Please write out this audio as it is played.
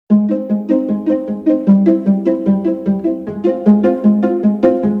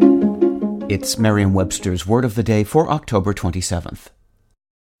It's Merriam-Webster's Word of the Day for October 27th.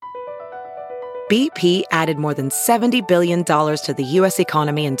 BP added more than $70 billion to the U.S.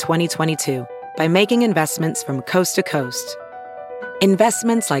 economy in 2022 by making investments from coast to coast.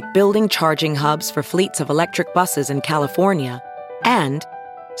 Investments like building charging hubs for fleets of electric buses in California and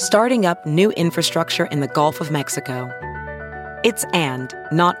starting up new infrastructure in the Gulf of Mexico. It's and,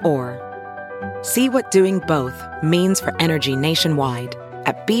 not or. See what doing both means for energy nationwide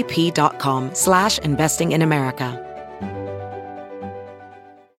at bp.com/investing in America.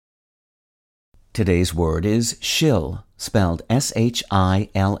 Today's word is shill, spelled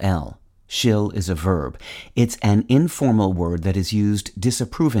S-H-I-L-L. Shill is a verb. It's an informal word that is used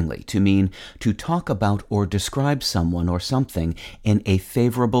disapprovingly to mean to talk about or describe someone or something in a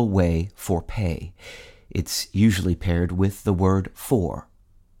favorable way for pay. It's usually paired with the word for.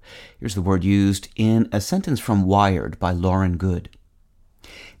 Here's the word used in a sentence from Wired by Lauren Good.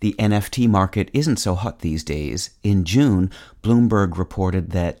 The NFT market isn't so hot these days. In June, Bloomberg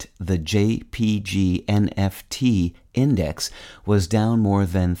reported that the JPG NFT index was down more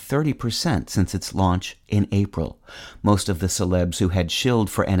than 30% since its launch in April. Most of the celebs who had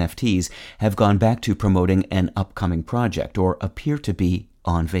shilled for NFTs have gone back to promoting an upcoming project or appear to be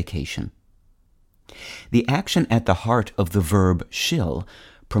on vacation. The action at the heart of the verb shill,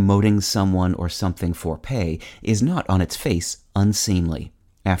 promoting someone or something for pay, is not on its face unseemly.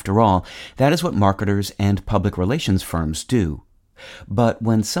 After all, that is what marketers and public relations firms do. But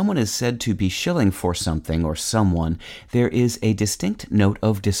when someone is said to be shilling for something or someone, there is a distinct note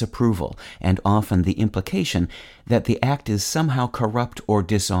of disapproval, and often the implication that the act is somehow corrupt or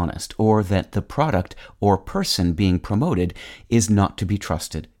dishonest, or that the product or person being promoted is not to be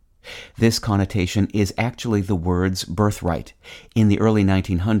trusted. This connotation is actually the word's birthright. In the early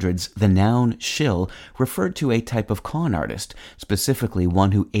 1900s, the noun shill referred to a type of con artist, specifically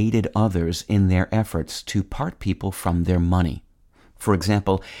one who aided others in their efforts to part people from their money. For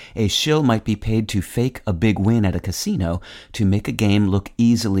example, a shill might be paid to fake a big win at a casino to make a game look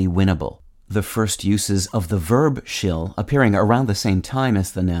easily winnable. The first uses of the verb shill, appearing around the same time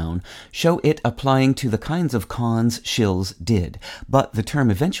as the noun, show it applying to the kinds of cons shills did, but the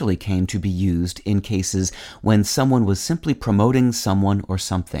term eventually came to be used in cases when someone was simply promoting someone or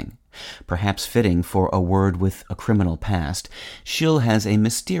something. Perhaps fitting for a word with a criminal past, shill has a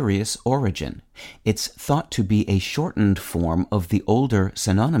mysterious origin. It's thought to be a shortened form of the older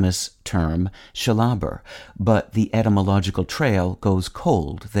synonymous term shillaber, but the etymological trail goes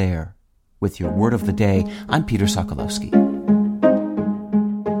cold there. With your Word of the Day, I'm Peter Sokolowski.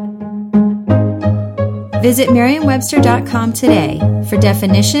 Visit Merriam-Webster.com today for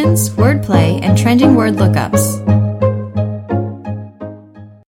definitions, wordplay, and trending word lookups.